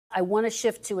I want to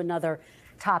shift to another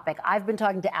topic. I've been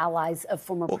talking to allies of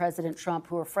former President Trump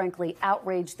who are frankly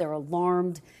outraged. They're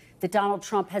alarmed that Donald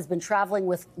Trump has been traveling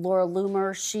with Laura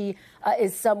Loomer. She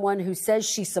is someone who says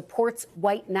she supports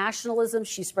white nationalism.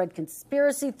 She spread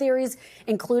conspiracy theories,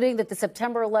 including that the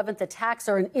September 11th attacks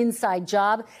are an inside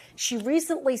job. She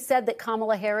recently said that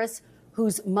Kamala Harris,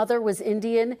 whose mother was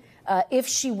Indian, if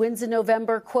she wins in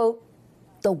November, quote,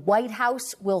 the White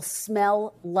House will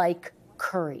smell like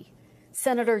curry.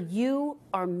 Senator, you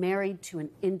are married to an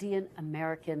Indian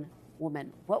American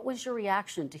woman. What was your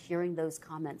reaction to hearing those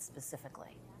comments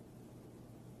specifically?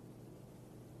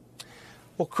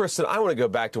 Well, Kristen, I want to go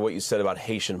back to what you said about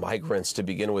Haitian migrants to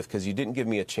begin with, because you didn't give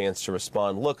me a chance to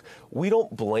respond. Look, we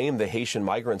don't blame the Haitian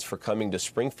migrants for coming to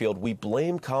Springfield. We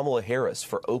blame Kamala Harris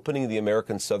for opening the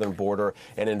American southern border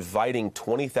and inviting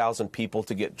 20,000 people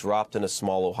to get dropped in a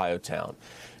small Ohio town.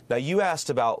 Now, you asked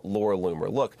about Laura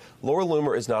Loomer. Look, Laura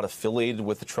Loomer is not affiliated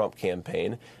with the Trump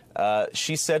campaign.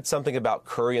 She said something about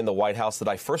curry in the White House that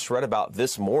I first read about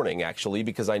this morning, actually,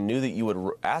 because I knew that you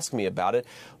would ask me about it.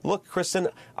 Look, Kristen,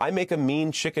 I make a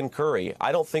mean chicken curry.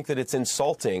 I don't think that it's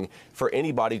insulting for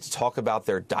anybody to talk about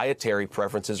their dietary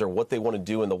preferences or what they want to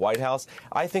do in the White House.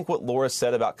 I think what Laura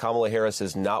said about Kamala Harris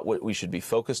is not what we should be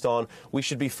focused on. We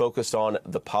should be focused on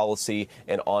the policy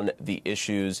and on the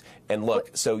issues. And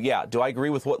look, so yeah, do I agree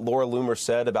with what Laura Loomer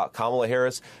said about Kamala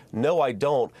Harris? No, I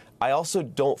don't. I also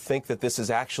don't think that this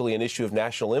is actually an issue of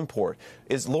national import.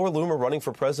 Is Laura Loomer running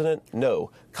for president?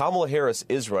 No. Kamala Harris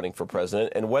is running for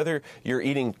president. And whether you're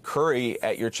eating curry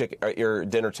at your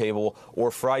dinner table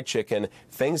or fried chicken,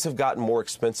 things have gotten more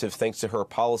expensive thanks to her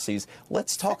policies.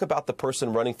 Let's talk about the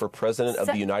person running for president of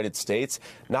the United States,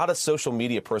 not a social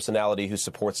media personality who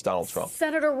supports Donald Trump.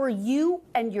 Senator, were you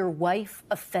and your wife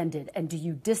offended? And do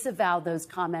you disavow those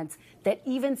comments that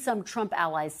even some Trump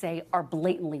allies say are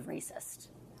blatantly racist?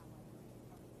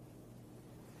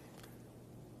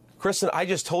 Kristen, I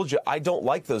just told you I don't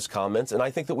like those comments, and I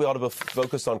think that we ought to be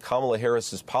focused on Kamala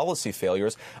Harris's policy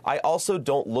failures. I also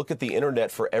don't look at the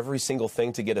internet for every single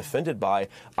thing to get offended by.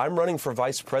 I'm running for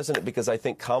vice president because I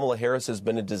think Kamala Harris has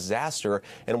been a disaster,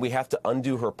 and we have to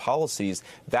undo her policies.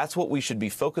 That's what we should be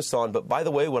focused on. But by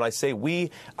the way, when I say we,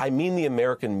 I mean the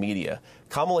American media.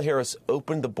 Kamala Harris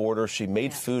opened the border. She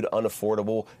made food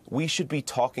unaffordable. We should be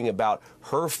talking about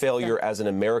her failure as an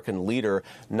American leader,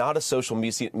 not a social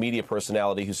media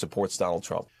personality who supports Donald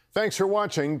Trump. Thanks for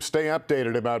watching. Stay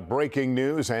updated about breaking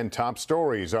news and top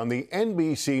stories on the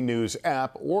NBC News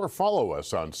app or follow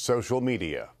us on social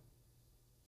media.